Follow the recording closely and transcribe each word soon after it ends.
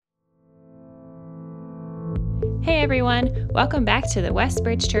Hey everyone, welcome back to the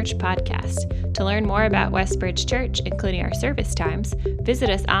Westbridge Church podcast. To learn more about Westbridge Church, including our service times, visit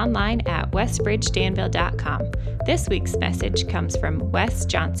us online at westbridgedanville.com. This week's message comes from Wes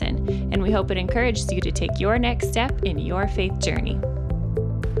Johnson, and we hope it encourages you to take your next step in your faith journey.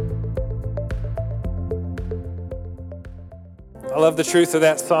 I love the truth of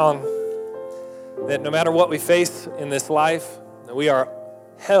that song, that no matter what we face in this life, that we are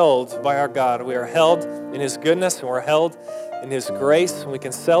held by our God. We are held in His goodness, and we're held in His grace, and we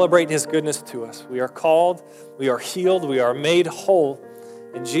can celebrate His goodness to us. We are called, we are healed, we are made whole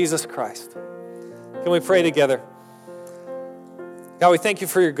in Jesus Christ. Can we pray together? God, we thank You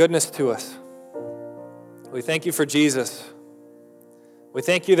for Your goodness to us. We thank You for Jesus. We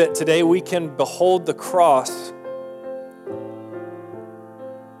thank You that today we can behold the cross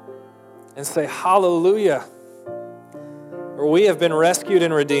and say, hallelujah, for we have been rescued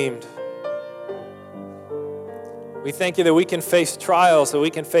and redeemed. We thank You that we can face trials, that we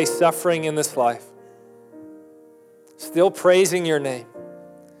can face suffering in this life, still praising Your name,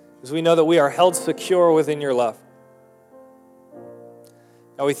 because we know that we are held secure within Your love.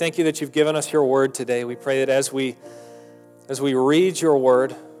 God, we thank You that You've given us Your word today. We pray that as we read Your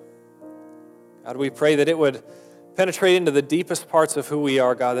word, God, we pray that it would penetrate into the deepest parts of who we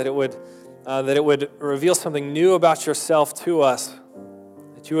are, God, that it would reveal something new about Yourself to us,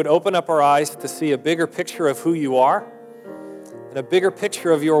 that You would open up our eyes to see a bigger picture of who You are and a bigger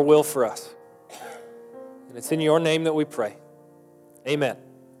picture of Your will for us. And it's in Your name that we pray. Amen.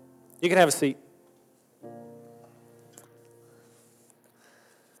 You can have a seat.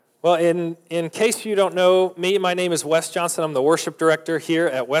 Well, in case you don't know me, my name is Wes Johnson. I'm the worship director here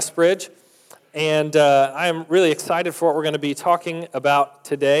at Westbridge, and I am really excited for what we're going to be talking about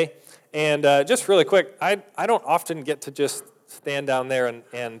today. And just really quick, I don't often get to just stand down there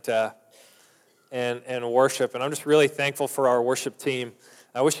and worship, and I'm just really thankful for our worship team.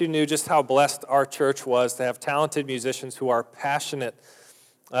 I wish you knew just how blessed our church was to have talented musicians who are passionate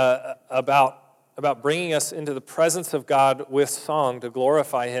about bringing us into the presence of God with song to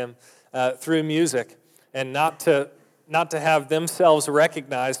glorify Him through music, and not to have themselves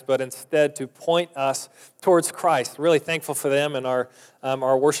recognized, but instead to point us towards Christ. Really thankful for them and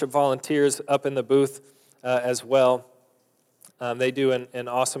our worship volunteers up in the booth as well. They do an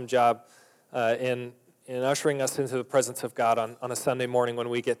awesome job in ushering us into the presence of God on a Sunday morning when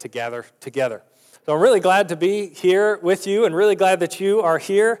we get to gather together. So I'm really glad to be here with you, and really glad that you are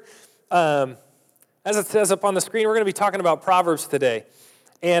here. As it says up on the screen, we're going to be talking about Proverbs today.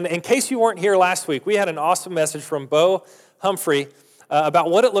 And in case you weren't here last week, we had an awesome message from Bo Humphrey about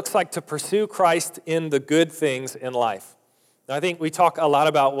what it looks like to pursue Christ in the good things in life. Now, I think we talk a lot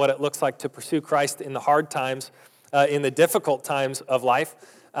about what it looks like to pursue Christ in the hard times, in the difficult times of life.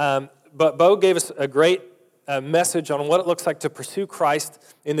 But Bo gave us a great message on what it looks like to pursue Christ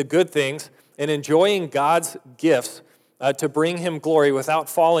in the good things and enjoying God's gifts to bring Him glory without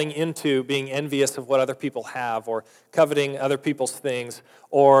falling into being envious of what other people have, or coveting other people's things,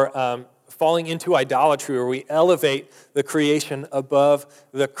 or falling into idolatry, where we elevate the creation above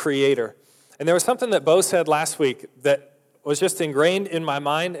the Creator. And there was something that Bo said last week that was just ingrained in my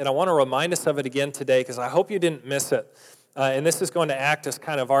mind, and I want to remind us of it again today, because I hope you didn't miss it. And this is going to act as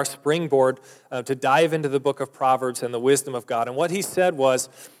kind of our springboard to dive into the book of Proverbs and the wisdom of God. And what he said was,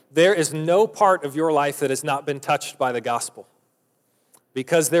 there is no part of your life that has not been touched by the gospel,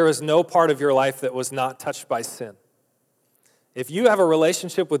 because there is no part of your life that was not touched by sin. If you have a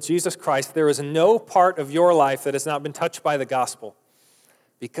relationship with Jesus Christ, there is no part of your life that has not been touched by the gospel,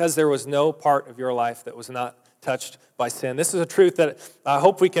 because there was no part of your life that was not touched by sin. This is a truth that I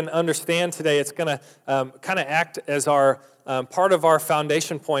hope we can understand today. It's going to kind of act as our part of our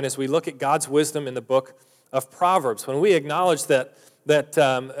foundation point as we look at God's wisdom in the book of Proverbs. When we acknowledge that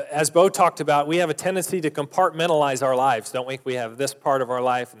as Bo talked about, we have a tendency to compartmentalize our lives, don't we? We have this part of our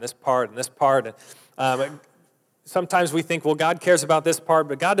life and this part and this part. And sometimes we think, well, God cares about this part,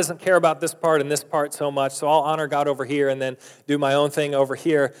 but God doesn't care about this part and this part so much, so I'll honor God over here and then do my own thing over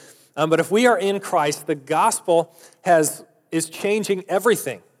here. But if we are in Christ, the gospel is changing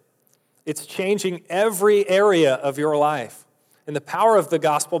everything. It's changing every area of your life. And the power of the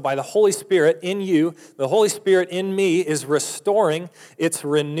gospel by the Holy Spirit in you, the Holy Spirit in me, is restoring, it's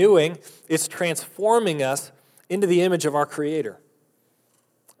renewing, it's transforming us into the image of our Creator.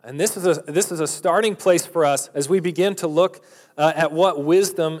 And this is a starting place for us as we begin to look at what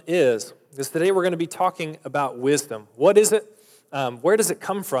wisdom is. Because today we're going to be talking about wisdom. What is it? Where does it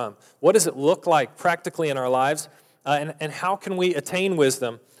come from? What does it look like practically in our lives? And how can we attain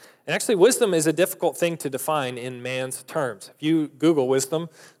wisdom? And actually, wisdom is a difficult thing to define in man's terms. If you Google wisdom,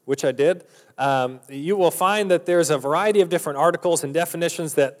 which I did, you will find that there's a variety of different articles and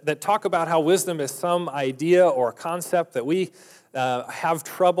definitions that talk about how wisdom is some idea or concept that we have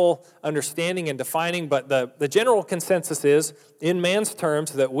trouble understanding and defining. But the general consensus is, in man's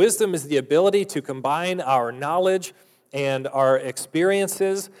terms, that wisdom is the ability to combine our knowledge and our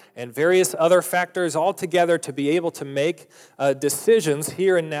experiences and various other factors all together to be able to make decisions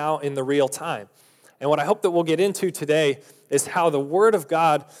here and now in the real time. And what I hope that we'll get into today is how the Word of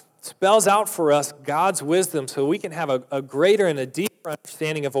God spells out for us God's wisdom so we can have a greater and a deeper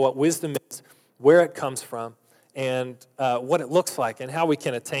understanding of what wisdom is, where it comes from, and what it looks like and how we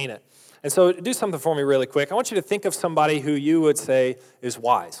can attain it. And so do something for me really quick. I want you to think of somebody who you would say is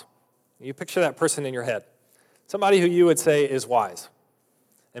wise. You picture that person in your head. Somebody who you would say is wise.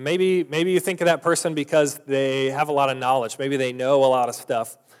 And maybe you think of that person because they have a lot of knowledge. Maybe they know a lot of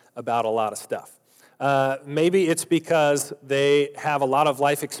stuff about a lot of stuff. Maybe it's because they have a lot of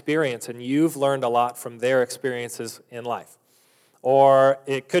life experience and you've learned a lot from their experiences in life. Or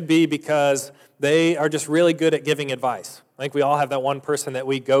it could be because they are just really good at giving advice. I think we all have that one person that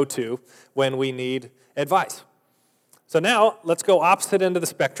we go to when we need advice. So now let's go opposite end of the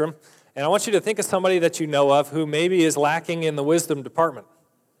spectrum. And I want you to think of somebody that you know of who maybe is lacking in the wisdom department.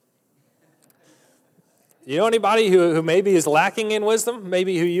 You know anybody who maybe is lacking in wisdom?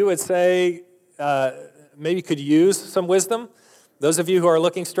 Maybe who you would say maybe could use some wisdom? Those of you who are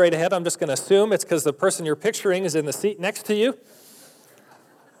looking straight ahead, I'm just going to assume it's because the person you're picturing is in the seat next to you.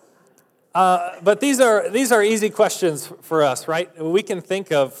 But these are easy questions for us, right? We can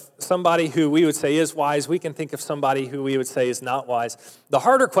think of somebody who we would say is wise. We can think of somebody who we would say is not wise. The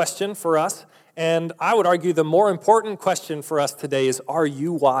harder question for us, and I would argue the more important question for us today is, are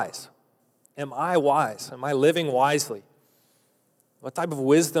you wise? Am I wise? Am I living wisely? What type of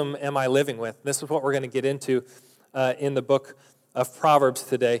wisdom am I living with? This is what we're going to get into in the book of Proverbs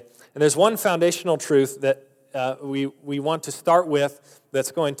today. And there's one foundational truth that we want to start with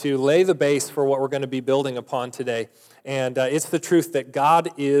that's going to lay the base for what we're going to be building upon today. And it's the truth that God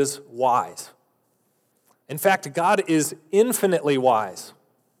is wise. In fact, God is infinitely wise.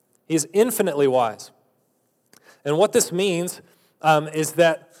 He is infinitely wise. And what this means is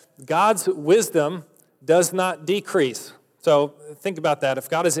that God's wisdom does not decrease. So think about that. If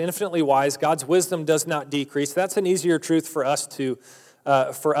God is infinitely wise, God's wisdom does not decrease. That's an easier truth for us to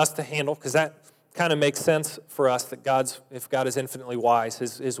handle, because that kind of makes sense for us that if God is infinitely wise,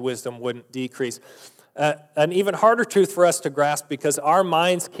 his wisdom wouldn't decrease. An even harder truth for us to grasp, because our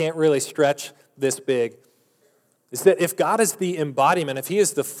minds can't really stretch this big, is that if God is the embodiment, if he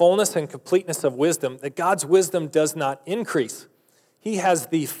is the fullness and completeness of wisdom, that God's wisdom does not increase. He has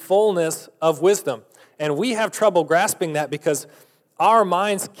the fullness of wisdom. And we have trouble grasping that because our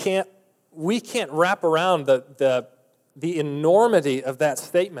minds can't wrap around the enormity of that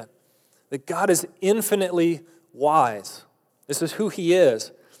statement. That God is infinitely wise. This is who he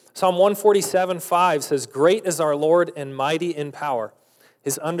is. Psalm 147:5 says, "Great is our Lord and mighty in power.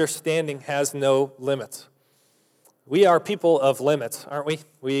 His understanding has no limits." We are people of limits, aren't we?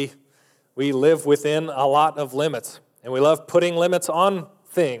 We live within a lot of limits. And we love putting limits on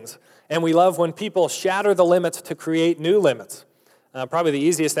things. And we love when people shatter the limits to create new limits. Probably the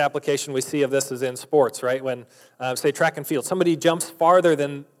easiest application we see of this is in sports, right? When, say, track and field, somebody jumps farther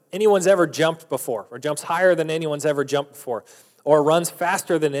than anyone's ever jumped before, or jumps higher than anyone's ever jumped before, or runs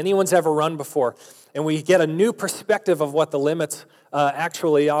faster than anyone's ever run before. And we get a new perspective of what the limits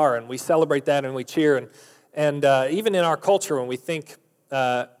actually are, and we celebrate that and we cheer. And even in our culture, when we think,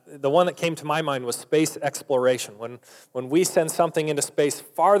 the one that came to my mind was space exploration. When we send something into space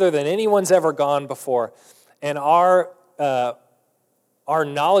farther than anyone's ever gone before, and our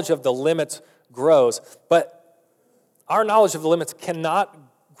knowledge of the limits grows, but our knowledge of the limits cannot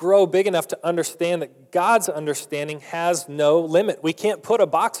grow big enough to understand that God's understanding has no limit. We can't put a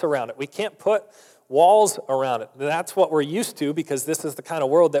box around it. We can't put walls around it. That's what we're used to because this is the kind of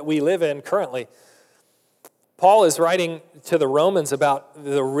world that we live in currently. Paul is writing to the Romans about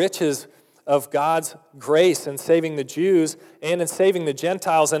the riches of God's grace in saving the Jews and in saving the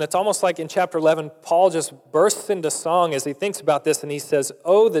Gentiles. And it's almost like in chapter 11, Paul just bursts into song as he thinks about this, and he says,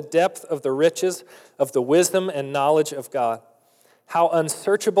 "Oh, the depth of the riches of the wisdom and knowledge of God. How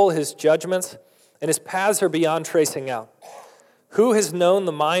unsearchable his judgments, and his paths are beyond tracing out. Who has known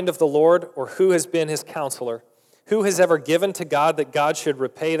the mind of the Lord, or who has been his counselor? Who has ever given to God that God should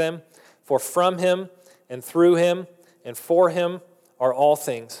repay them? For from him and through him and for him are all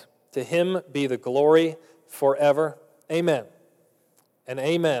things. To him be the glory forever. Amen and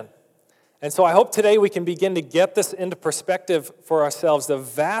amen." And so I hope today we can begin to get this into perspective for ourselves, the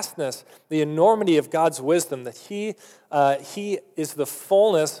vastness, the enormity of God's wisdom, that He is the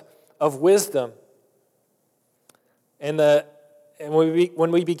fullness of wisdom. And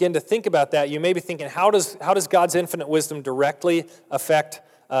when we begin to think about that, you may be thinking, how does God's infinite wisdom directly affect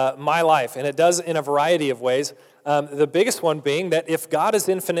my life? And it does in a variety of ways. The biggest one being that if God is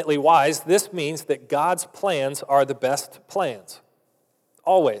infinitely wise, this means that God's plans are the best plans.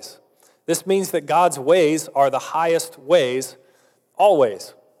 Always. This means that God's ways are the highest ways,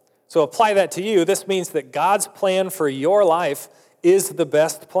 always. So apply that to you. This means that God's plan for your life is the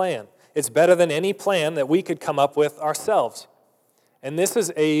best plan. It's better than any plan that we could come up with ourselves. And this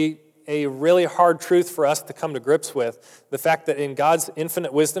is a really hard truth for us to come to grips with. The fact that in God's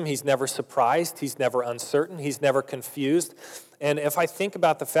infinite wisdom, He's never surprised, He's never uncertain, He's never confused. And if I think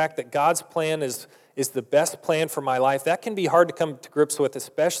about the fact that God's plan is the best plan for my life, that can be hard to come to grips with,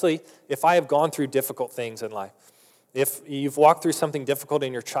 especially if I have gone through difficult things in life. If you've walked through something difficult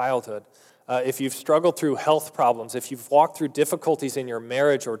in your childhood, if you've struggled through health problems, if you've walked through difficulties in your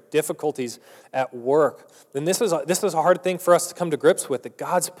marriage or difficulties at work, then this is a hard thing for us to come to grips with, that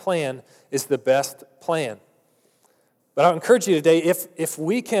God's plan is the best plan. But I'll encourage you today, if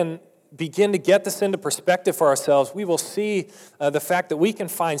we can begin to get this into perspective for ourselves, we will see the fact that we can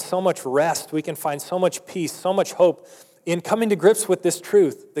find so much rest, we can find so much peace, so much hope in coming to grips with this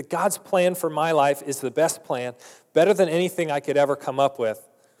truth, that God's plan for my life is the best plan, better than anything I could ever come up with.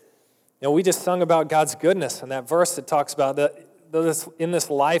 You know, we just sung about God's goodness, and that verse that talks about that in this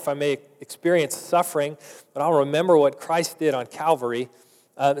life I may experience suffering, but I'll remember what Christ did on Calvary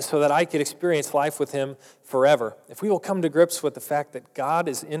so that I could experience life with Him forever. If we will come to grips with the fact that God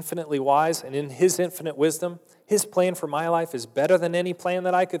is infinitely wise, and in His infinite wisdom, His plan for my life is better than any plan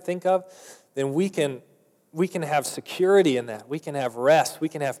that I could think of, then we can have security in that. We can have rest. We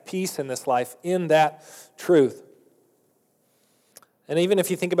can have peace in this life in that truth. And even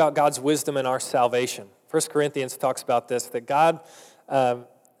if you think about God's wisdom in our salvation, 1 Corinthians talks about this, that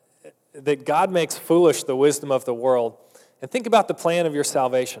God makes foolish the wisdom of the world. And think about the plan of your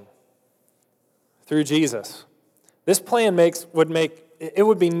salvation through Jesus. This plan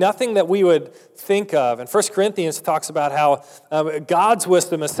would be nothing that we would think of. And 1 Corinthians talks about how God's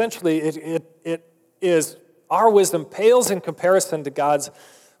wisdom, essentially, it is, our wisdom pales in comparison to God's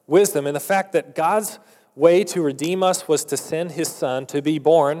wisdom. And the fact that God's way to redeem us was to send His Son to be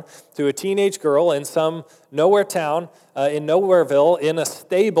born to a teenage girl in some nowhere town, in Nowhereville, in a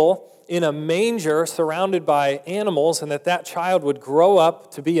stable, in a manger surrounded by animals, and that child would grow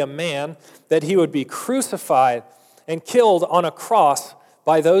up to be a man, that He would be crucified and killed on a cross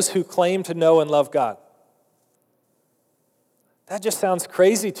by those who claim to know and love God. That just sounds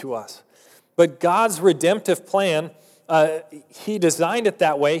crazy to us. But God's redemptive plan, He designed it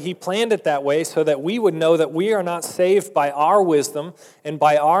that way, He planned it that way so that we would know that we are not saved by our wisdom and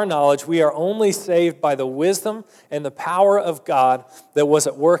by our knowledge. We are only saved by the wisdom and the power of God that was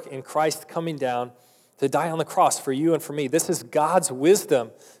at work in Christ coming down to die on the cross for you and for me. This is God's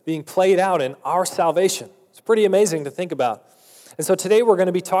wisdom being played out in our salvation. It's pretty amazing to think about. And so today we're going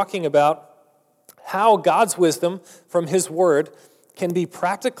to be talking about how God's wisdom from His Word can be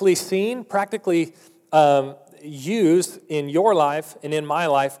practically seen, practically used in your life and in my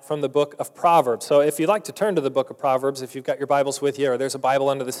life from the book of Proverbs. So if you'd like to turn to the book of Proverbs, if you've got your Bibles with you or there's a Bible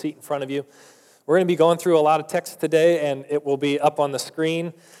under the seat in front of you, we're going to be going through a lot of text today, and it will be up on the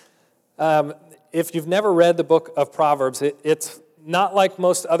screen. If you've never read the book of Proverbs, it's not like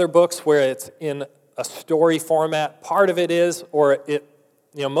most other books where it's in a story format. Part of it is, or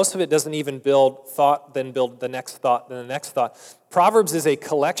most of it doesn't even build thought, then build the next thought, then the next thought. Proverbs is a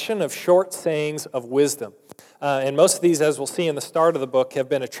collection of short sayings of wisdom. And most of these, as we'll see in the start of the book, have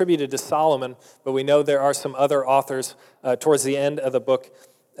been attributed to Solomon, but we know there are some other authors towards the end of the book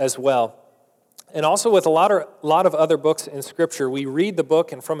as well. And also with a lot of other books in Scripture, we read the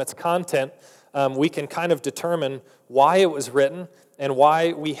book, and from its content, we can kind of determine why it was written and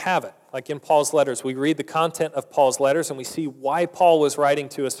why we have it. Like in Paul's letters, we read the content of Paul's letters, and we see why Paul was writing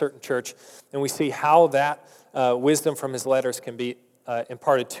to a certain church, and we see how that wisdom from his letters can be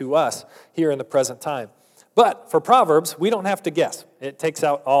imparted to us here in the present time. But for Proverbs, we don't have to guess. It takes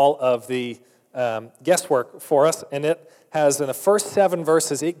out all of the guesswork for us, and it has, in the first 7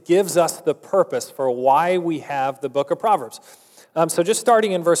 verses, it gives us the purpose for why we have the book of Proverbs. So just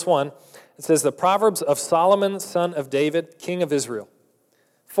starting in verse 1, it says, the Proverbs of Solomon, son of David, king of Israel.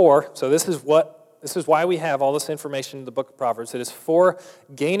 So this is why we have all this information in the book of Proverbs. It is for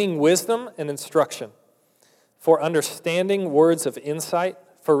gaining wisdom and instruction, for understanding words of insight,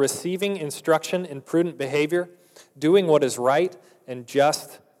 for receiving instruction in prudent behavior, doing what is right and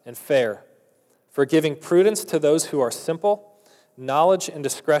just and fair, for giving prudence to those who are simple, knowledge and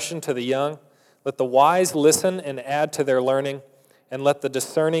discretion to the young. Let the wise listen and add to their learning, and let the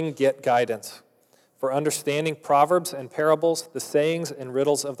discerning get guidance. For understanding proverbs and parables, the sayings and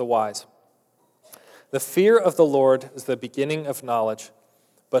riddles of the wise. The fear of the Lord is the beginning of knowledge,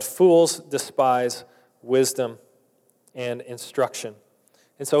 but fools despise wisdom and instruction.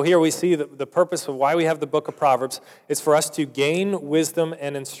 And so here we see the purpose of why we have the book of Proverbs is for us to gain wisdom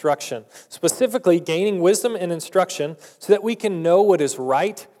and instruction. Specifically, gaining wisdom and instruction so that we can know what is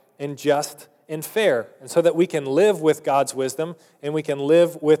right and just and fair, and so that we can live with God's wisdom and we can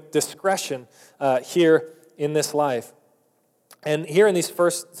live with discretion here in this life. And here in these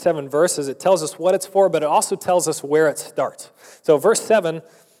first 7 verses, it tells us what it's for, but it also tells us where it starts. So verse 7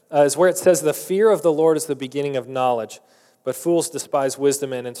 is where it says, the fear of the Lord is the beginning of knowledge, but fools despise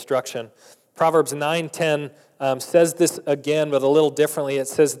wisdom and instruction. Proverbs 9:10 says this again, but a little differently. It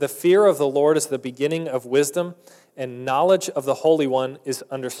says, the fear of the Lord is the beginning of wisdom, and knowledge of the Holy One is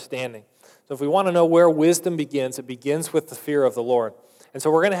understanding. So if we want to know where wisdom begins, it begins with the fear of the Lord. And so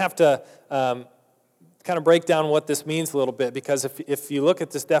we're going to have to kind of break down what this means a little bit, because if you look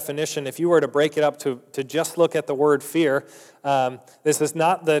at this definition, if you were to break it up to just look at the word fear, this is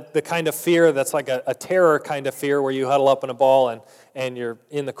not the kind of fear that's like a terror kind of fear where you huddle up in a ball and you're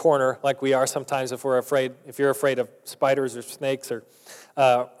in the corner like we are sometimes if you're afraid of spiders or snakes or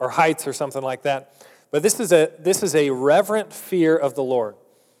heights or something like that. But this is a reverent fear of the Lord.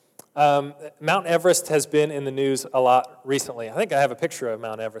 Mount Everest has been in the news a lot recently. I think I have a picture of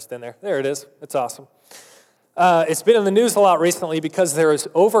Mount Everest in there. There it is. It's awesome. It's been in the news a lot recently because there is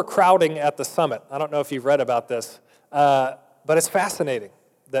overcrowding at the summit. I don't know if you've read about this, but it's fascinating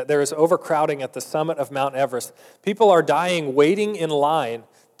that there is overcrowding at the summit of Mount Everest. People are dying waiting in line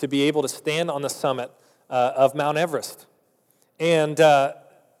to be able to stand on the summit of Mount Everest. And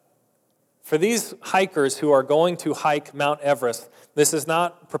for these hikers who are going to hike Mount Everest, this is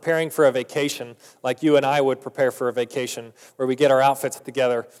not preparing for a vacation like you and I would prepare for a vacation, where we get our outfits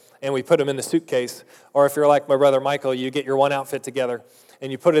together and we put them in the suitcase. Or if you're like my brother Michael, you get your one outfit together and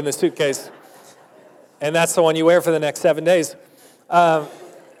you put it in the suitcase, and that's the one you wear for the next 7 days. And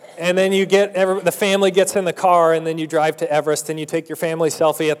then the family gets in the car, and then you drive to Everest, and you take your family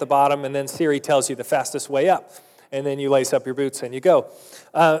selfie at the bottom, and then Siri tells you the fastest way up. And then you lace up your boots and you go.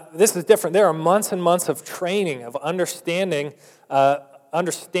 This is different. There are months and months of training, of understanding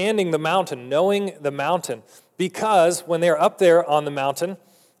the mountain, knowing the mountain. Because when they're up there on the mountain,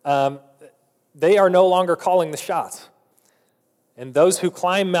 they are no longer calling the shots. And those who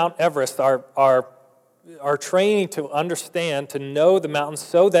climb Mount Everest are training to understand, to know the mountain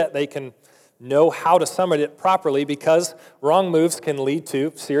so that they can know how to summit it properly, because wrong moves can lead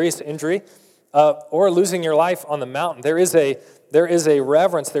to serious injury or losing your life on the mountain. There is a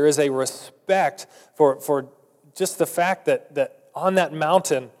reverence, there is a respect for just the fact that on that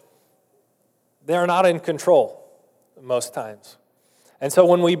mountain, they're not in control most times. And so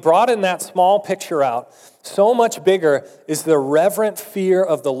when we broaden that small picture out, so much bigger is the reverent fear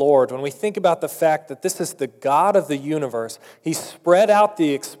of the Lord. When we think about the fact that this is the God of the universe, He spread out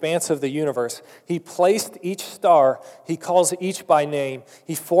the expanse of the universe. He placed each star. He calls each by name.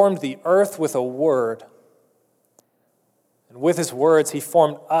 He formed the earth with a word. And with His words, He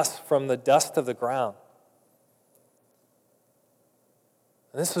formed us from the dust of the ground.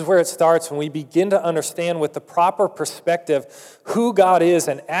 And this is where it starts, when we begin to understand with the proper perspective who God is,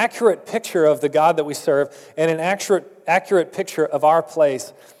 an accurate picture of the God that we serve, and an accurate picture of our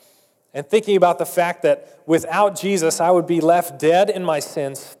place. And thinking about the fact that without Jesus, I would be left dead in my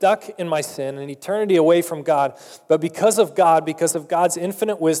sin, stuck in my sin, an eternity away from God. But because of God, because of God's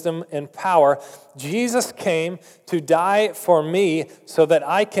infinite wisdom and power, Jesus came to die for me so that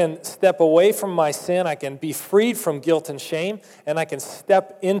I can step away from my sin, I can be freed from guilt and shame, and I can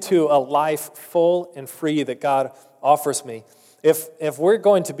step into a life full and free that God offers me. If we're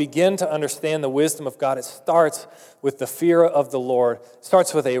going to begin to understand the wisdom of God, it starts with the fear of the Lord. It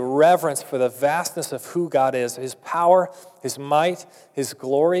starts with a reverence for the vastness of who God is, His power, His might, His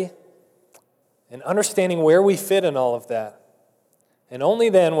glory, and understanding where we fit in all of that. And only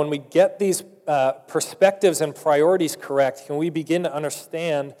then, when we get these perspectives and priorities correct, can we begin to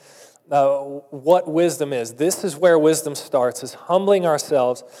understand what wisdom is. This is where wisdom starts, is humbling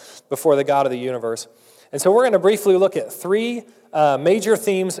ourselves before the God of the universe. And so we're going to briefly look at 3 major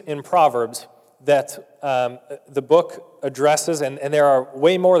themes in Proverbs that the book addresses, and there are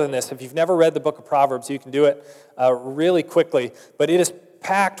way more than this. If you've never read the book of Proverbs, you can do it really quickly, but it is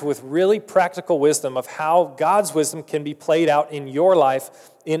packed with really practical wisdom of how God's wisdom can be played out in your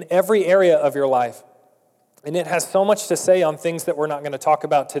life, in every area of your life. And it has so much to say on things that we're not going to talk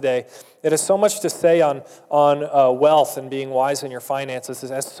about today. It has so much to say on wealth and being wise in your finances.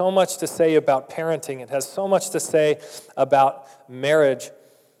 It has so much to say about parenting. It has so much to say about marriage.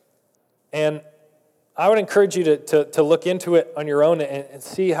 And I would encourage you to look into it on your own and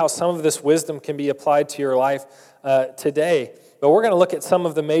see how some of this wisdom can be applied to your life today. But we're going to look at some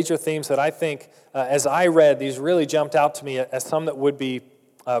of the major themes that I think, as I read, these really jumped out to me as some that would be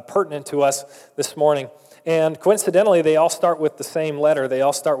pertinent to us this morning. And coincidentally, they all start with the same letter. They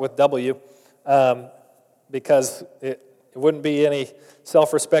all start with W, because it wouldn't be any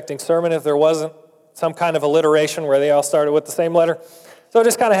self-respecting sermon if there wasn't some kind of alliteration where they all started with the same letter. So it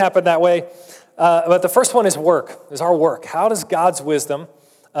just kind of happened that way. But the first one is work, is our work. How does God's wisdom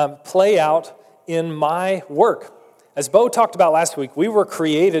play out in my work? As Bo talked about last week, we were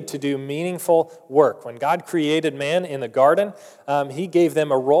created to do meaningful work. When God created man in the garden, he gave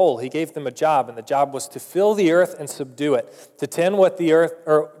them a role, he gave them a job, and the job was to fill the earth and subdue it, to tend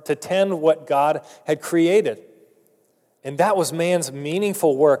what God had created. And that was man's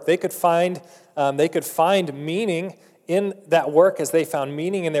meaningful work. They could find meaning in that work as they found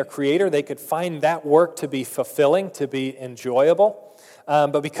meaning in their Creator. They could find that work to be fulfilling, to be enjoyable.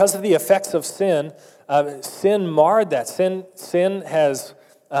 But because of the effects of sin, sin marred that. Sin has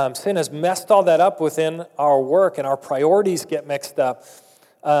messed all that up within our work, and our priorities get mixed up.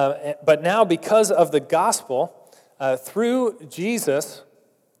 But now, because of the gospel, through Jesus,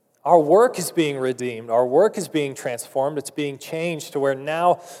 our work is being redeemed. Our work is being transformed. It's being changed to where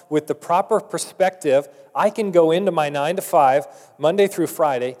now, with the proper perspective, I can go into my 9 to 5, Monday through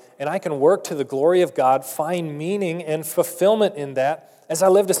Friday, and I can work to the glory of God, find meaning and fulfillment in that as I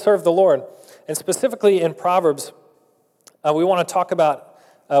live to serve the Lord. And specifically in Proverbs, we want to talk about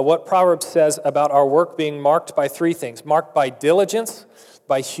what Proverbs says about our work being marked by 3 things: marked by diligence,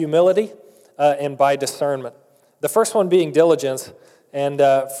 by humility, and by discernment. The first one being diligence, and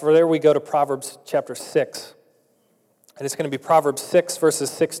for there we go to Proverbs chapter 6. And it's going to be Proverbs 6,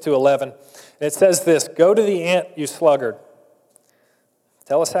 verses 6 to 11. And it says this: "Go to the ant, you sluggard.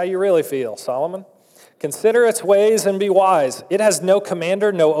 Tell us how you really feel, Solomon. Consider its ways and be wise. It has no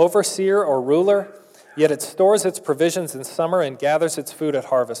commander, no overseer or ruler, yet it stores its provisions in summer and gathers its food at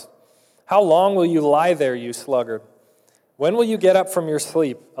harvest. How long will you lie there, you sluggard? When will you get up from your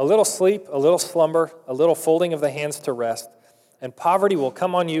sleep, a little slumber, a little folding of the hands to rest, and poverty will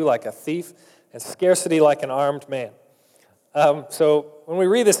come on you like a thief, and scarcity like an armed man." So when we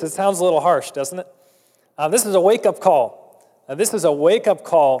read this, it sounds a little harsh, doesn't it? This is a wake-up call. This is a wake-up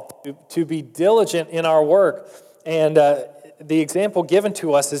call to be diligent in our work. And the example given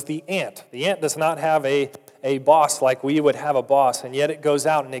to us is the ant. The ant does not have a boss like we would have a boss, and yet it goes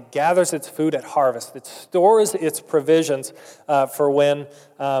out and it gathers its food at harvest. It stores its provisions for when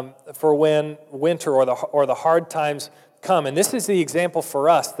winter or the hard times come. And this is the example for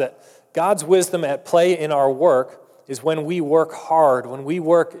us that God's wisdom at play in our work is when we work hard, when we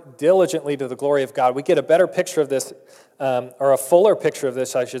work diligently to the glory of God. We get a better picture of this, or a fuller picture of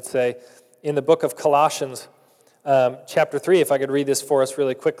this, I should say, in the book of Colossians, chapter 3. If I could read this for us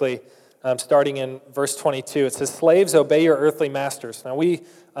really quickly, starting in verse 22. It says, "Slaves, obey your earthly masters." Now,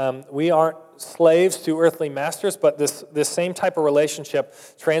 we aren't slaves to earthly masters, but this same type of relationship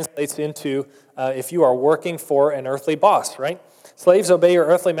translates into if you are working for an earthly boss, right? "Slaves, obey your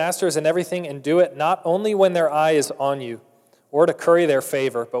earthly masters in everything, and do it not only when their eye is on you, or to curry their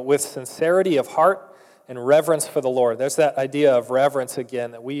favor, but with sincerity of heart and reverence for the Lord." There's that idea of reverence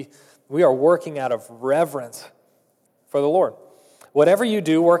again, that we are working out of reverence for the Lord. "Whatever you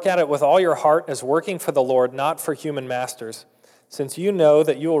do, work at it with all your heart as working for the Lord, not for human masters, since you know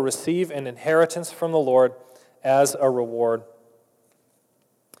that you will receive an inheritance from the Lord as a reward."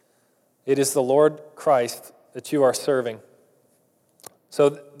 It is the Lord Christ that you are serving. So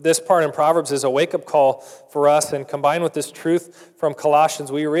this part in Proverbs is a wake-up call for us, and combined with this truth from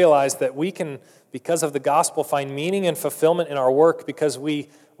Colossians, we realize that we can, because of the gospel, find meaning and fulfillment in our work because we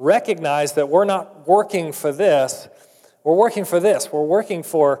recognize that we're not working for this. We're working for this. We're working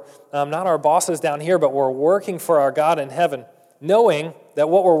for not our bosses down here, but we're working for our God in heaven, knowing that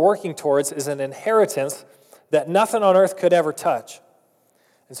what we're working towards is an inheritance that nothing on earth could ever touch.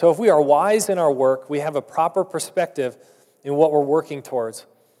 And so if we are wise in our work, we have a proper perspective in what we're working towards.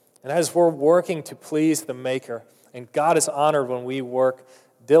 And as we're working to please the Maker, and God is honored when we work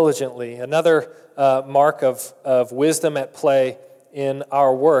diligently. Another mark of wisdom at play in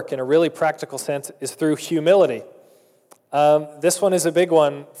our work, in a really practical sense, is through humility. This one is a big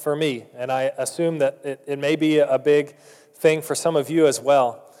one for me, and I assume that it may be a big thing for some of you as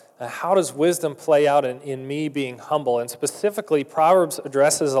well. How does wisdom play out in me being humble? And specifically, Proverbs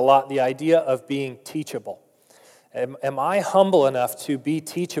addresses a lot the idea of being teachable. Am I humble enough to be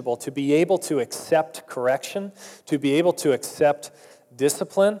teachable, to be able to accept correction, to be able to accept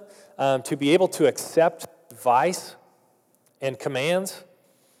discipline, to be able to accept advice and commands?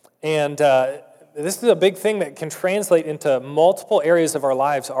 And this is a big thing that can translate into multiple areas of our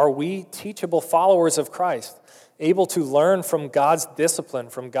lives. Are we teachable followers of Christ, able to learn from God's discipline,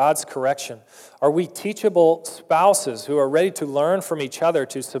 from God's correction? Are we teachable spouses who are ready to learn from each other,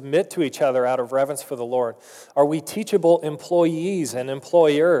 to submit to each other out of reverence for the Lord? Are we teachable employees and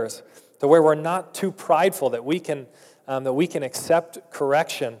employers to where we're not too prideful that we can accept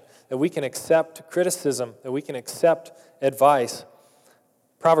correction, that we can accept criticism, that we can accept advice?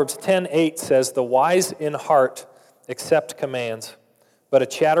 Proverbs 10:8 says, "The wise in heart accept commands, but a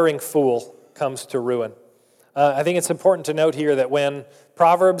chattering fool comes to ruin." I think it's important to note here that when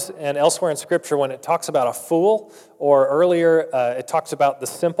Proverbs and elsewhere in Scripture, when it talks about a fool, or earlier it talks about the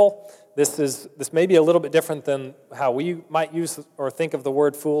simple, this may be a little bit different than how we might use or think of the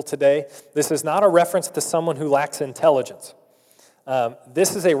word fool today. This is not a reference to someone who lacks intelligence.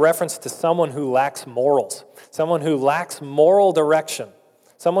 This is a reference to someone who lacks morals, someone who lacks moral direction,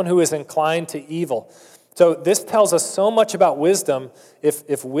 someone who is inclined to evil. So this tells us so much about wisdom.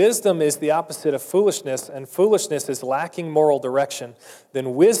 If wisdom is the opposite of foolishness, and foolishness is lacking moral direction,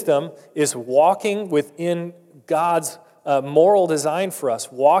 then wisdom is walking within God's moral design for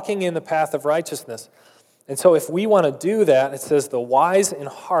us, walking in the path of righteousness. And so if we want to do that, it says the wise in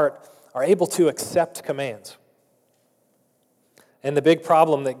heart are able to accept commands. And the big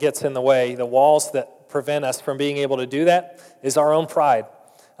problem that gets in the way, the walls that prevent us from being able to do that, is our own pride.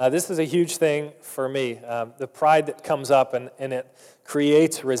 This is a huge thing for me. The pride that comes up and it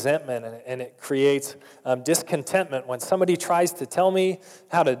creates resentment and it creates discontentment when somebody tries to tell me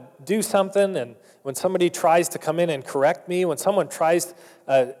how to do something, and when somebody tries to come in and correct me, when someone tries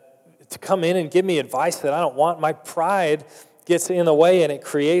to come in and give me advice that I don't want. My pride gets in the way and it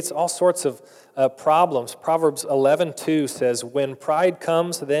creates all sorts of problems. Proverbs 11:2 says, "When pride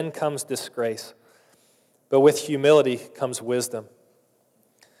comes, then comes disgrace, but with humility comes wisdom."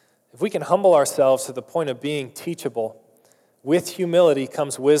 If we can humble ourselves to the point of being teachable, with humility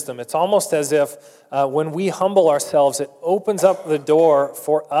comes wisdom. It's almost as if when we humble ourselves, it opens up the door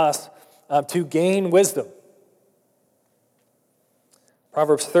for us to gain wisdom.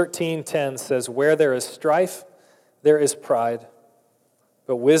 Proverbs 13:10 says, "Where there is strife, there is pride,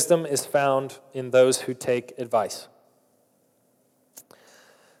 but wisdom is found in those who take advice."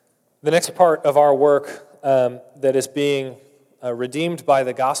 The next part of our work that is being redeemed by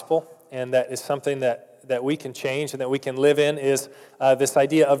the gospel, and that is something that we can change and that we can live in, is this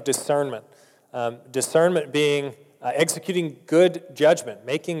idea of discernment. Discernment being executing good judgment,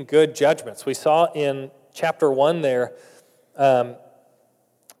 making good judgments. We saw in chapter 1 there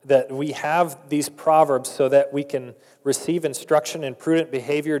that we have these proverbs so that we can receive instruction in prudent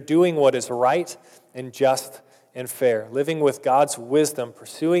behavior, doing what is right and just and fair. Living with God's wisdom,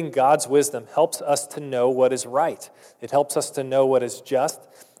 pursuing God's wisdom, helps us to know what is right. It helps us to know what is just,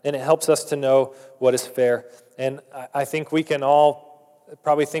 and it helps us to know what is fair. And I think we can all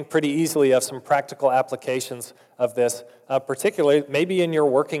probably think pretty easily of some practical applications of this, particularly maybe in your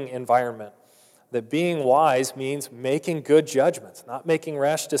working environment. That being wise means making good judgments, not making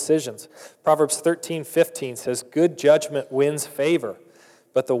rash decisions. Proverbs 13:15 says, "Good judgment wins favor,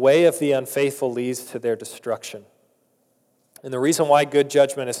 but the way of the unfaithful leads to their destruction." And the reason why good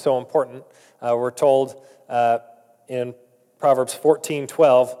judgment is so important, we're told in Proverbs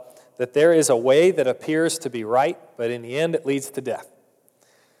 14:12 that there is a way that appears to be right, but in the end it leads to death.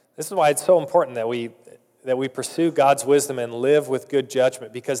 This is why it's so important that we pursue God's wisdom and live with good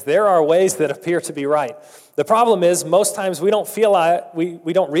judgment, because there are ways that appear to be right. The problem is most times we don't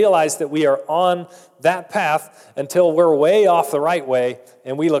realize that we are on that path until we're way off the right way,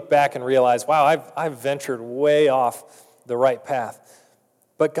 and we look back and realize, wow, I've ventured way off the right path.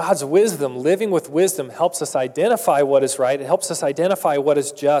 But God's wisdom, living with wisdom, helps us identify what is right. It helps us identify what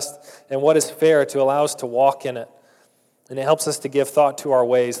is just and what is fair to allow us to walk in it. And it helps us to give thought to our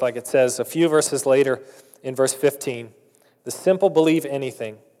ways, like it says a few verses later in verse 15. "The simple believe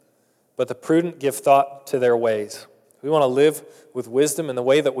anything, but the prudent give thought to their ways." We want to live with wisdom in the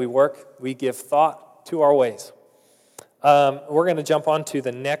way that we work. We give thought to our ways. We're going to jump on to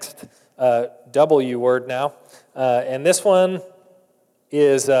the next W word now. And this one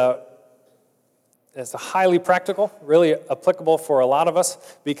is highly practical, really applicable for a lot of us,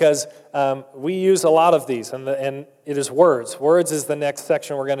 because we use a lot of these, and it is words. Words is the next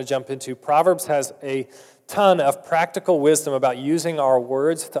section we're going to jump into. Proverbs has a ton of practical wisdom about using our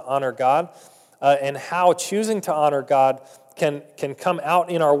words to honor God, and how choosing to honor God can come out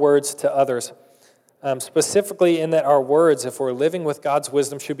in our words to others. specifically in that our words, if we're living with God's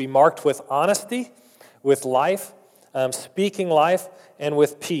wisdom, should be marked with honesty, with life, speaking life, and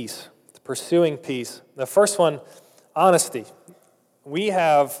with peace, pursuing peace. The first one, honesty. We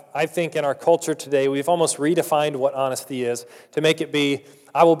have, I think in our culture today, we've almost redefined what honesty is to make it be,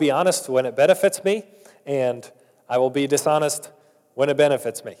 I will be honest when it benefits me, and I will be dishonest when it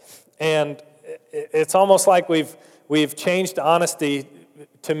benefits me. And it's almost like we've changed honesty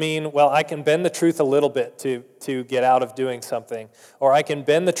to mean, well, I can bend the truth a little bit to get out of doing something, or I can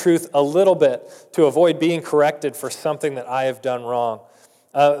bend the truth a little bit to avoid being corrected for something that I have done wrong.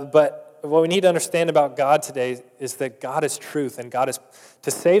 But what we need to understand about God today is that God is truth, and to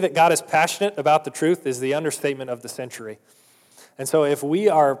say that God is passionate about the truth is the understatement of the century. And so if we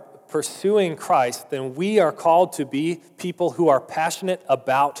are pursuing Christ, then we are called to be people who are passionate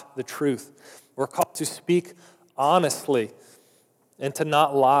about the truth. We're called to speak honestly and to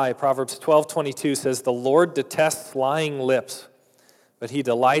not lie. Proverbs 12:22 says, "The Lord detests lying lips, but he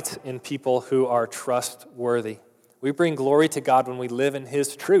delights in people who are trustworthy." We bring glory to God when we live in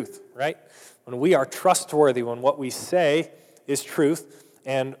his truth, right? When we are trustworthy, when what we say is truth,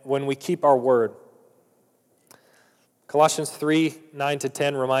 and when we keep our word. Colossians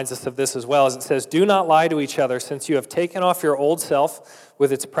 3:9-10 reminds us of this as well, as it says, "Do not lie to each other, since you have taken off your old self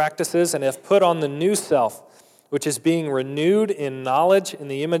with its practices and have put on the new self, which is being renewed in knowledge in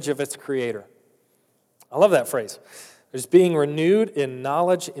the image of its creator." I love that phrase. It's being renewed in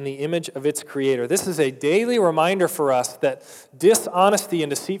knowledge in the image of its creator. This is a daily reminder for us that dishonesty and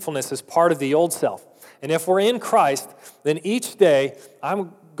deceitfulness is part of the old self. And if we're in Christ, then each day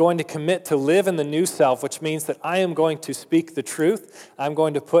I'm going to commit to live in the new self, which means that I am going to speak the truth. I'm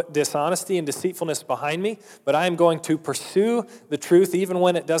going to put dishonesty and deceitfulness behind me, but I am going to pursue the truth even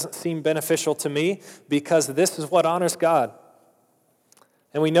when it doesn't seem beneficial to me, because this is what honors God.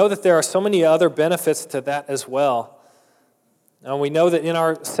 And we know that there are so many other benefits to that as well. And we know that in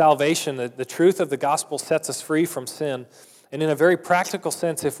our salvation, the truth of the gospel sets us free from sin. And in a very practical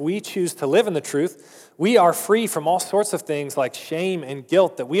sense, if we choose to live in the truth, we are free from all sorts of things like shame and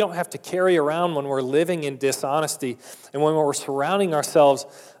guilt that we don't have to carry around when we're living in dishonesty and when we're surrounding ourselves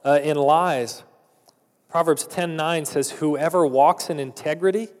in lies. Proverbs 10:9 says, "Whoever walks in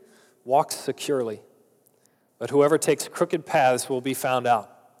integrity walks securely, but whoever takes crooked paths will be found out."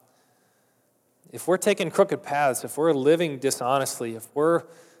 If we're taking crooked paths, if we're living dishonestly, if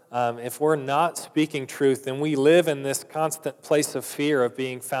we're not speaking truth, then we live in this constant place of fear of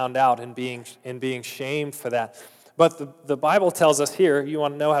being found out and being shamed for that. But the Bible tells us here, you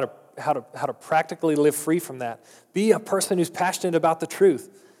want to know how to practically live free from that. Be a person who's passionate about the truth.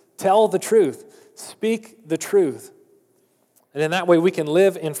 Tell the truth. Speak the truth. And in that way, we can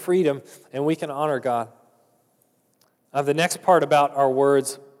live in freedom and we can honor God. The next part about our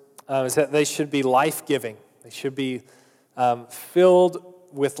words is that they should be life-giving. They should be filled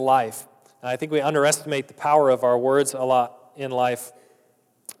with life. And I think we underestimate the power of our words a lot in life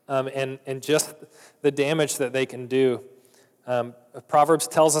and just the damage that they can do. Proverbs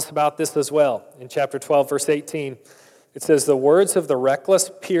tells us about this as well. In chapter 12, verse 18, it says, "The words of the reckless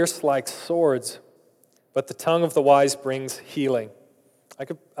pierce like swords, but the tongue of the wise brings healing."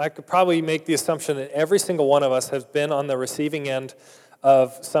 I could probably make the assumption that every single one of us has been on the receiving end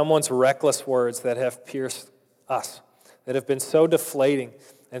of someone's reckless words that have pierced us, that have been so deflating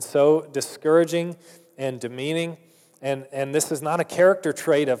and so discouraging and demeaning. And this is not a character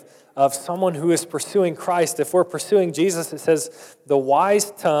trait of someone who is pursuing Christ. If we're pursuing Jesus, it says the wise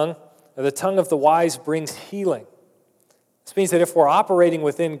tongue, or the tongue of the wise brings healing. This means that if we're operating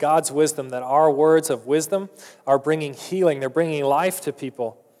within God's wisdom, that our words of wisdom are bringing healing. They're bringing life to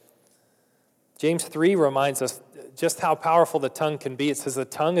people. James 3 reminds us just how powerful the tongue can be. It says the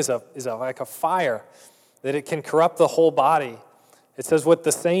tongue is like a fire, that it can corrupt the whole body. It says with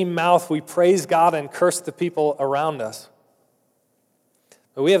the same mouth we praise God and curse the people around us.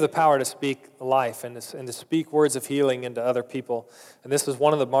 But we have the power to speak life and to speak words of healing into other people. And this is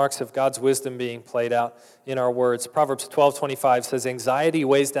one of the marks of God's wisdom being played out in our words. Proverbs 12:25 says, "Anxiety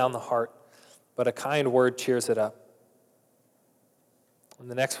weighs down the heart, but a kind word cheers it up." And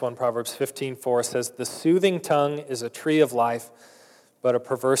the next one, Proverbs 15:4 says, "The soothing tongue is a tree of life, but a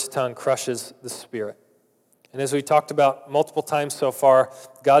perverse tongue crushes the spirit." And as we talked about multiple times so far,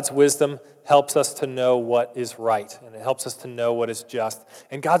 God's wisdom helps us to know what is right, and it helps us to know what is just.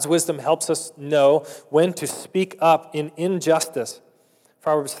 And God's wisdom helps us know when to speak up in injustice.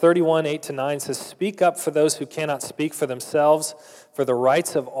 Proverbs 31:8-9 says, "Speak up for those who cannot speak for themselves, for the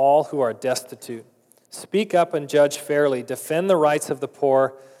rights of all who are destitute. Speak up and judge fairly. Defend the rights of the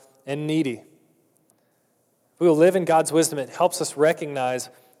poor and needy." If we will live in God's wisdom, it helps us recognize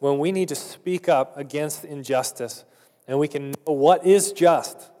when we need to speak up against injustice, and we can know what is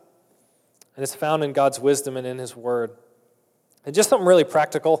just. And it's found in God's wisdom and in His Word. And just something really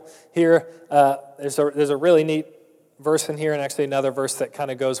practical here. There's a really neat verse in here, and actually another verse that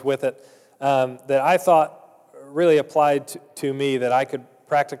kind of goes with it, that I thought really applied to me, that I could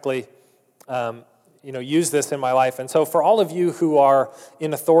practically use this in my life. And so for all of you who are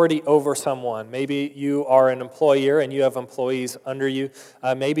in authority over someone, maybe you are an employer and you have employees under you.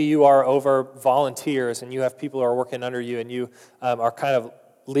 Maybe you are over volunteers and you have people who are working under you and you are kind of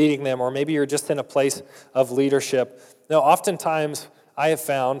leading them, or maybe you're just in a place of leadership. Now, oftentimes I have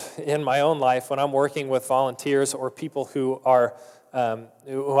found in my own life when I'm working with volunteers or people who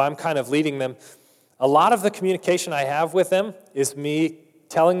I'm kind of leading them, a lot of the communication I have with them is me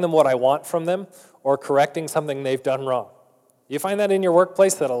telling them what I want from them or correcting something they've done wrong. You find that in your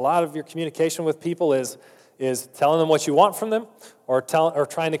workplace, that a lot of your communication with people is telling them what you want from them or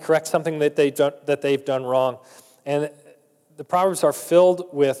trying to correct something that they've done wrong. And the Proverbs are filled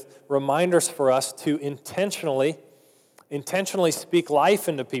with reminders for us to intentionally speak life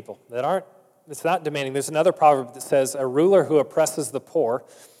into people it's not demanding. There's another proverb that says, a ruler who oppresses the poor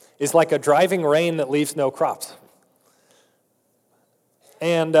is like a driving rain that leaves no crops.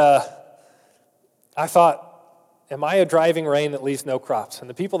 And I thought, am I a driving rain that leaves no crops? And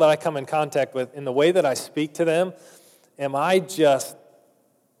the people that I come in contact with, in the way that I speak to them, am I just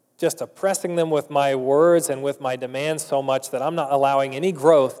oppressing them with my words and with my demands so much that I'm not allowing any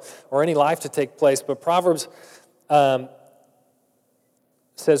growth or any life to take place? But Proverbs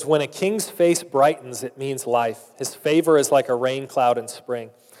says, when a king's face brightens, it means life. His favor is like a rain cloud in spring.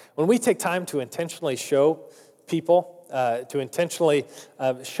 When we take time to intentionally show people,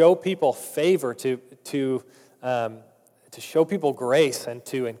 show people favor, to show people grace and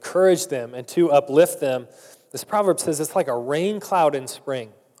to encourage them and to uplift them, this proverb says it's like a rain cloud in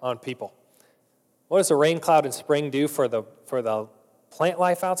spring on people. What does a rain cloud in spring do for the plant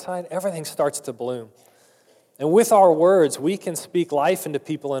life outside? Everything starts to bloom. And with our words, we can speak life into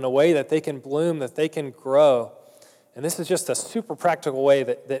people in a way that they can bloom, that they can grow. And this is just a super practical way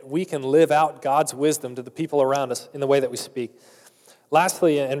that we can live out God's wisdom to the people around us in the way that we speak.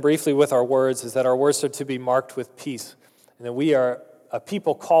 Lastly, and briefly with our words, is that our words are to be marked with peace. And that we are a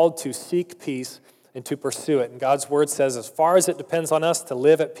people called to seek peace and to pursue it. And God's word says, as far as it depends on us, to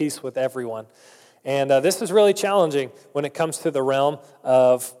live at peace with everyone. And this is really challenging when it comes to the realm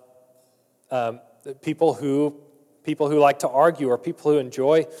of people who like to argue or people who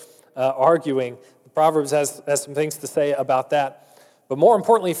enjoy arguing. Proverbs has some things to say about that. But more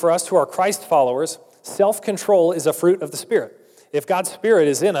importantly for us who are Christ followers, self-control is a fruit of the Spirit. If God's Spirit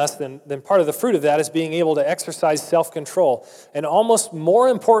is in us, then part of the fruit of that is being able to exercise self-control. And almost more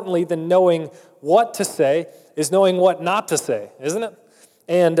importantly than knowing what to say is knowing what not to say, isn't it?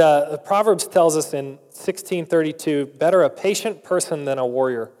 And Proverbs tells us in 16:32, better a patient person than a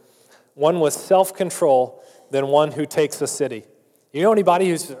warrior, one with self-control than one who takes a city. You know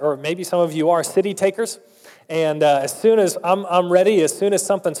anybody or maybe some of you are city takers? And as soon as I'm ready, as soon as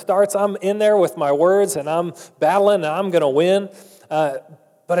something starts, I'm in there with my words and I'm battling and I'm going to win.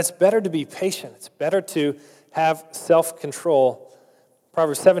 But it's better to be patient. It's better to have self-control.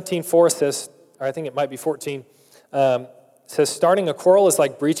 Proverbs 17:4 says, or I think it might be 14, says, starting a quarrel is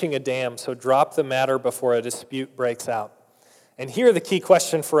like breaching a dam, so drop the matter before a dispute breaks out. And here the key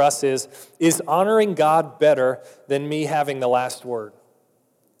question for us is honoring God better than me having the last word?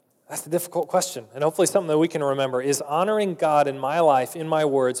 That's a difficult question, and hopefully something that we can remember. Is honoring God in my life, in my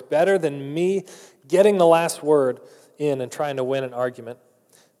words, better than me getting the last word in and trying to win an argument?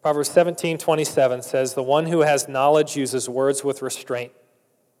 Proverbs 17:27 says, the one who has knowledge uses words with restraint,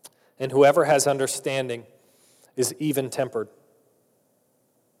 and whoever has understanding is even-tempered.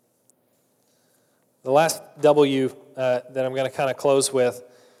 The last W that I'm going to kind of close with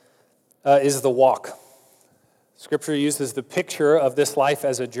is the walk. Scripture uses the picture of this life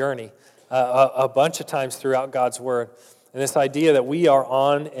as a journey a bunch of times throughout God's Word. And this idea that we are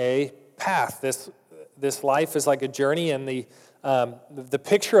on a path. This life is like a journey, and the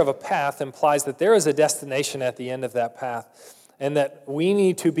picture of a path implies that there is a destination at the end of that path, and that we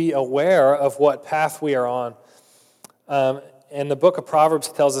need to be aware of what path we are on. And the book of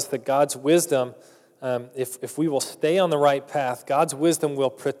Proverbs tells us that God's wisdom, if we will stay on the right path, God's wisdom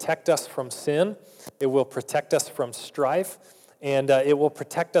will protect us from sin, it will protect us from strife, and it will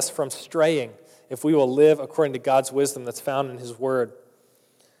protect us from straying if we will live according to God's wisdom that's found in His Word.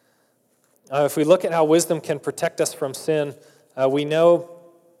 If we look at how wisdom can protect us from sin, we know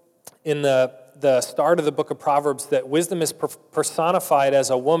in the the start of the book of Proverbs that wisdom is personified as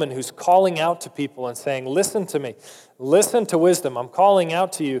a woman who's calling out to people and saying, listen to me, listen to wisdom, I'm calling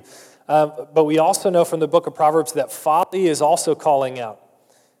out to you. But we also know from the book of Proverbs that folly is also calling out.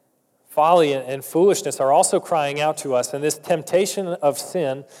 Folly and foolishness are also crying out to us. And this temptation of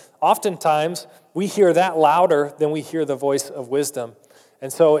sin, oftentimes we hear that louder than we hear the voice of wisdom.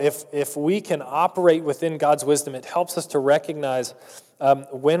 And so if we can operate within God's wisdom, it helps us to recognize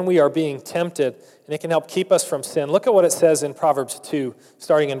when we are being tempted, and it can help keep us from sin. Look at what it says in Proverbs 2,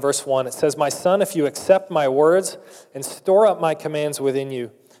 starting in verse 1. It says, "My son, if you accept my words and store up my commands within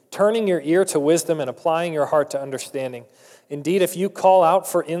you, turning your ear to wisdom and applying your heart to understanding. Indeed, if you call out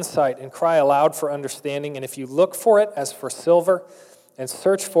for insight and cry aloud for understanding, and if you look for it as for silver and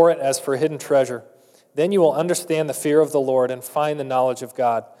search for it as for hidden treasure, then you will understand the fear of the Lord and find the knowledge of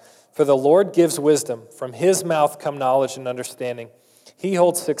God. For the Lord gives wisdom. From his mouth come knowledge and understanding. He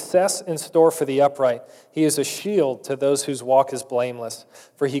holds success in store for the upright. He is a shield to those whose walk is blameless.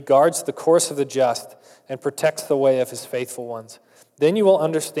 For he guards the course of the just and protects the way of his faithful ones. Then you will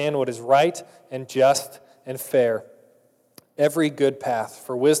understand what is right and just and fair. Every good path,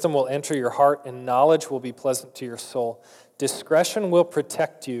 for wisdom will enter your heart, and knowledge will be pleasant to your soul. Discretion will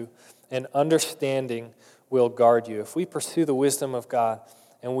protect you, and understanding will guard you." If we pursue the wisdom of God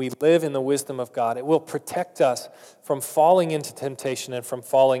and we live in the wisdom of God, it will protect us from falling into temptation and from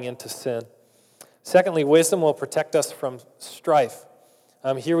falling into sin. Secondly, wisdom will protect us from strife.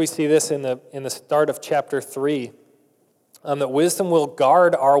 Here we see this in the start of chapter 3. That wisdom will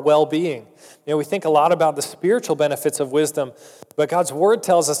guard our well-being. We think a lot about the spiritual benefits of wisdom, but God's word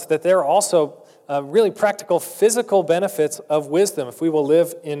tells us that there are also really practical physical benefits of wisdom if we will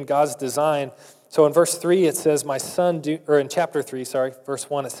live in God's design. So in verse 3 it says, in chapter 3, verse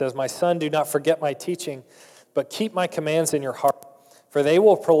 1 it says, "My son, do not forget my teaching, but keep my commands in your heart, for they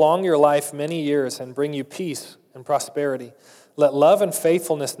will prolong your life many years and bring you peace and prosperity. Let love and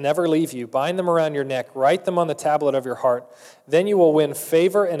faithfulness never leave you. Bind them around your neck. Write them on the tablet of your heart. Then you will win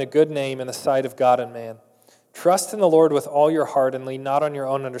favor and a good name in the sight of God and man. Trust in the Lord with all your heart and lean not on your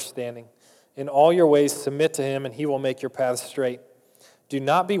own understanding. In all your ways submit to him, and he will make your paths straight. Do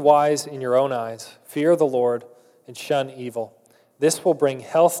not be wise in your own eyes. Fear the Lord and shun evil. This will bring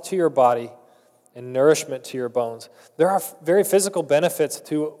health to your body and nourishment to your bones." There are very physical benefits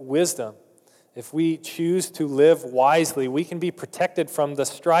to wisdom. If we choose to live wisely, we can be protected from the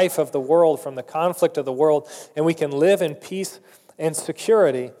strife of the world, from the conflict of the world, and we can live in peace and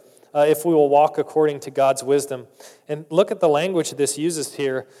security if we will walk according to God's wisdom. And look at the language this uses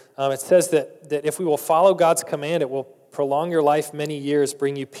here. It says that if we will follow God's command, it will prolong your life many years,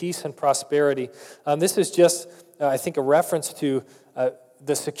 bring you peace and prosperity. This is just, I think, a reference to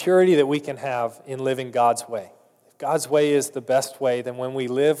the security that we can have in living God's way. God's way is the best way, then when we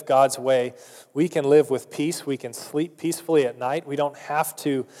live God's way, we can live with peace. We can sleep peacefully at night. We don't have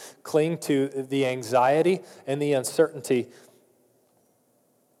to cling to the anxiety and the uncertainty.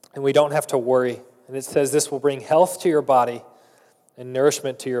 And we don't have to worry. And it says this will bring health to your body and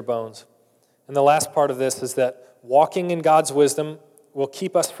nourishment to your bones. And the last part of this is that walking in God's wisdom will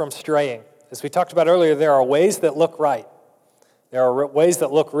keep us from straying. As we talked about earlier, there are ways that look right. There are ways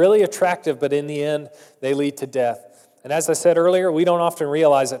that look really attractive, but in the end, they lead to death. And as I said earlier, we don't often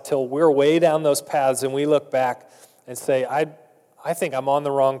realize it till we're way down those paths and we look back and say, I think I'm on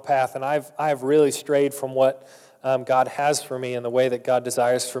the wrong path, and I've really strayed from what God has for me and the way that God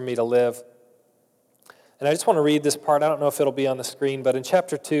desires for me to live. And I just want to read this part. I don't know if it'll be on the screen, but in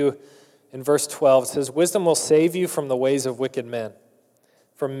chapter 2, in verse 12, it says, "Wisdom will save you from the ways of wicked men,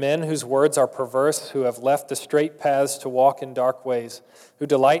 from men whose words are perverse, who have left the straight paths to walk in dark ways, who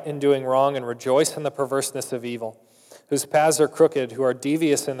delight in doing wrong and rejoice in the perverseness of evil, whose paths are crooked, who are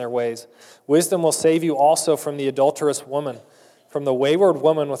devious in their ways. Wisdom will save you also from the adulterous woman, from the wayward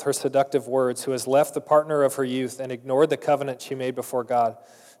woman with her seductive words, who has left the partner of her youth and ignored the covenant she made before God.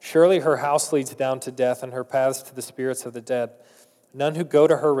 Surely her house leads down to death, and her paths to the spirits of the dead. None who go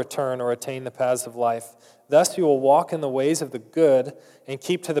to her return or attain the paths of life. Thus you will walk in the ways of the good and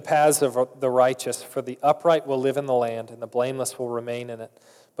keep to the paths of the righteous, for the upright will live in the land, and the blameless will remain in it.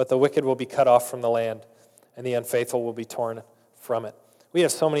 But the wicked will be cut off from the land, and the unfaithful will be torn from it." We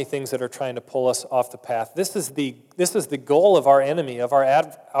have so many things that are trying to pull us off the path. This is the goal of our enemy, of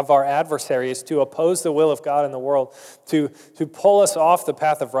our adversary, is to oppose the will of God in the world, to pull us off the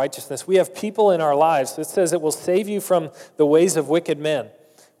path of righteousness. We have people in our lives. It says it will save you from the ways of wicked men.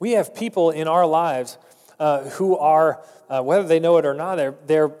 We have people in our lives who are, whether they know it or not,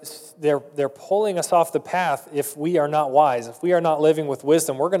 they're pulling us off the path if we are not wise. If we are not living with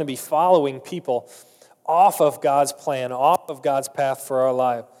wisdom, we're going to be following people off of God's plan, off of God's path for our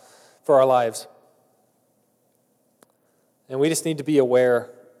life. for our lives. And we just need to be aware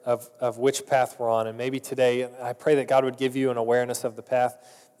of which path we're on. And maybe today, I pray that God would give you an awareness of the path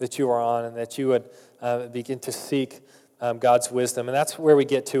that you are on, and that you would begin to seek God's wisdom. And that's where we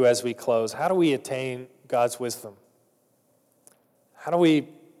get to as we close. How do we attain God's wisdom? How do we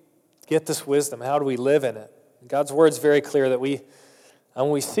get this wisdom? How do we live in it? God's word is very clear that when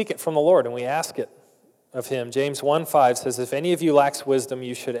we seek it from the Lord and we ask it of him, James 1:5 says, if any of you lacks wisdom,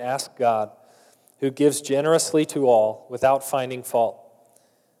 you should ask God, who gives generously to all without finding fault,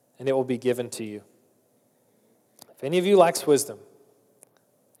 and it will be given to you. If any of you lacks wisdom,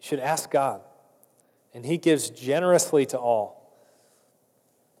 you should ask God, and he gives generously to all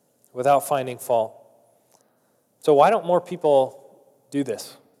without finding fault. So why don't more people do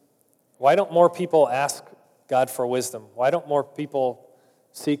this? Why don't more people ask God for wisdom? Why don't more people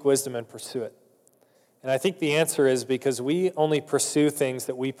seek wisdom and pursue it? And I think the answer is because we only pursue things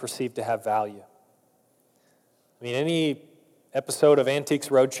that we perceive to have value. I mean, any episode of Antiques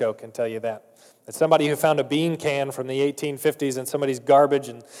Roadshow can tell you that. That somebody who found a bean can from the 1850s in somebody's garbage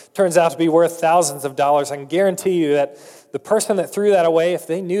and turns out to be worth thousands of dollars, I can guarantee you that the person that threw that away, if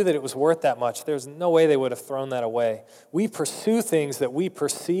they knew that it was worth that much, there's no way they would have thrown that away. We pursue things that we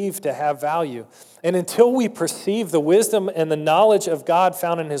perceive to have value. And until we perceive the wisdom and the knowledge of God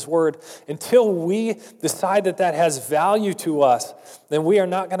found in his word, until we decide that that has value to us, then we are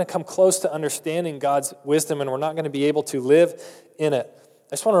not going to come close to understanding God's wisdom, and we're not going to be able to live in it.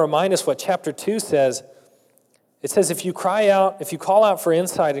 I just want to remind us what chapter 2 says. It says, if you call out for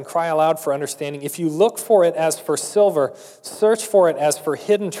insight and cry aloud for understanding, if you look for it as for silver, search for it as for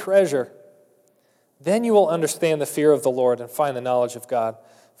hidden treasure, then you will understand the fear of the Lord and find the knowledge of God.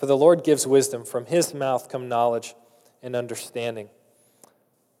 For the Lord gives wisdom. From his mouth come knowledge and understanding.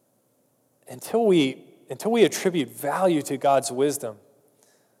 Until we attribute value to God's wisdom,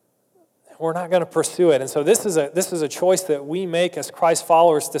 we're not going to pursue it. And so this is a choice that we make as Christ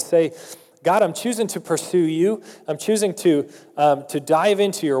followers to say, God, I'm choosing to pursue you. I'm choosing to dive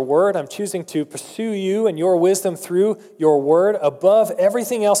into your word. I'm choosing to pursue you and your wisdom through your word above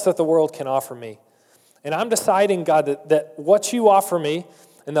everything else that the world can offer me. And I'm deciding, God, that what you offer me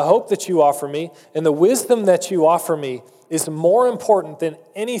and the hope that you offer me and the wisdom that you offer me is more important than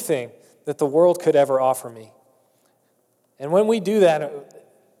anything that the world could ever offer me. And when we do that,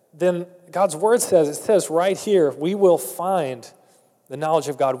 then God's word says right here, we will find the knowledge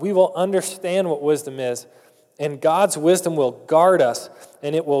of God. We will understand what wisdom is, and God's wisdom will guard us,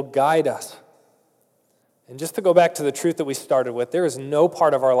 and it will guide us. And just to go back to the truth that we started with, there is no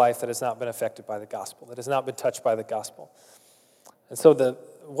part of our life that has not been affected by the gospel, that has not been touched by the gospel. And so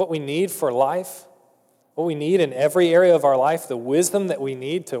what we need for life, what we need in every area of our life, the wisdom that we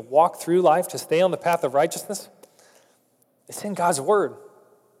need to walk through life, to stay on the path of righteousness, it's in God's word.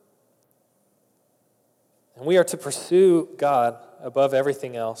 And we are to pursue God above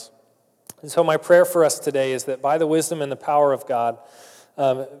everything else. And so my prayer for us today is that by the wisdom and the power of God,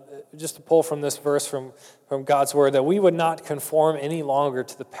 just to pull from this verse from God's word, that we would not conform any longer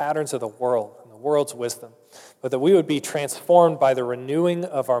to the patterns of the world and the world's wisdom, but that we would be transformed by the renewing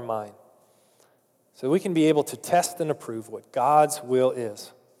of our mind, so we can be able to test and approve what God's will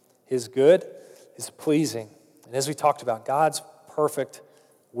is, his good, his pleasing, and as we talked about, God's perfect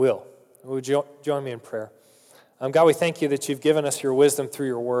will. Would you join me in prayer? God, we thank you that you've given us your wisdom through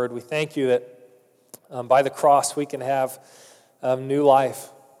your word. We thank you that by the cross we can have new life.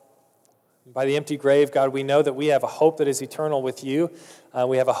 By the empty grave, God, we know that we have a hope that is eternal with you.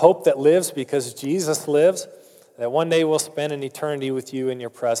 We have a hope that lives because Jesus lives, that one day we'll spend an eternity with you in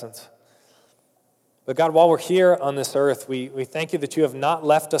your presence. But God, while we're here on this earth, we thank you that you have not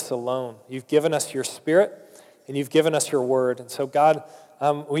left us alone. You've given us your spirit, and you've given us your word. And so, God,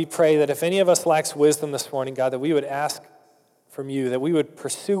 we pray that if any of us lacks wisdom this morning, God, that we would ask from you, that we would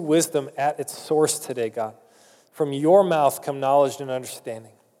pursue wisdom at its source today, God. From your mouth come knowledge and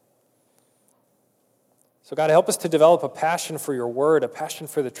understanding. So, God, help us to develop a passion for your word, a passion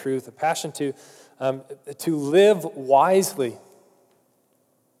for the truth, a passion to live wisely,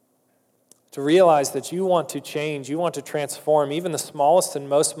 to realize that you want to change, you want to transform even the smallest and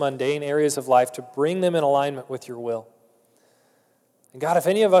most mundane areas of life to bring them in alignment with your will. And God, if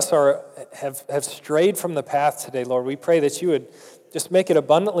any of us have strayed from the path today, Lord, we pray that you would just make it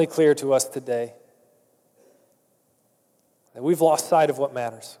abundantly clear to us today that we've lost sight of what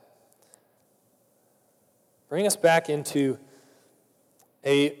matters. Bring us back into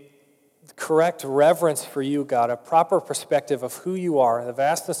a correct reverence for you, God, a proper perspective of who you are, the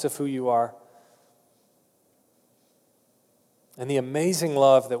vastness of who you are, and the amazing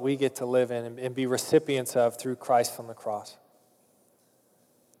love that we get to live in and be recipients of through Christ on the cross.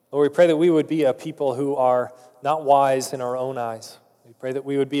 Lord, we pray that we would be a people who are not wise in our own eyes. We pray that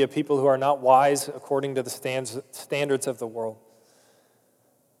we would be a people who are not wise according to the standards of the world.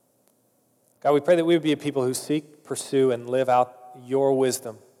 God, we pray that we would be a people who seek, pursue, and live out your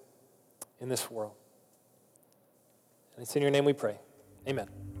wisdom in this world. And it's in your name we pray. Amen.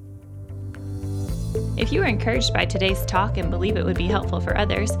 If you were encouraged by today's talk and believe it would be helpful for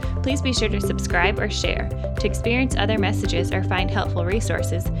others, please be sure to subscribe or share. To experience other messages or find helpful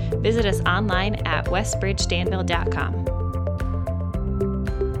resources, visit us online at westbridgedanville.com.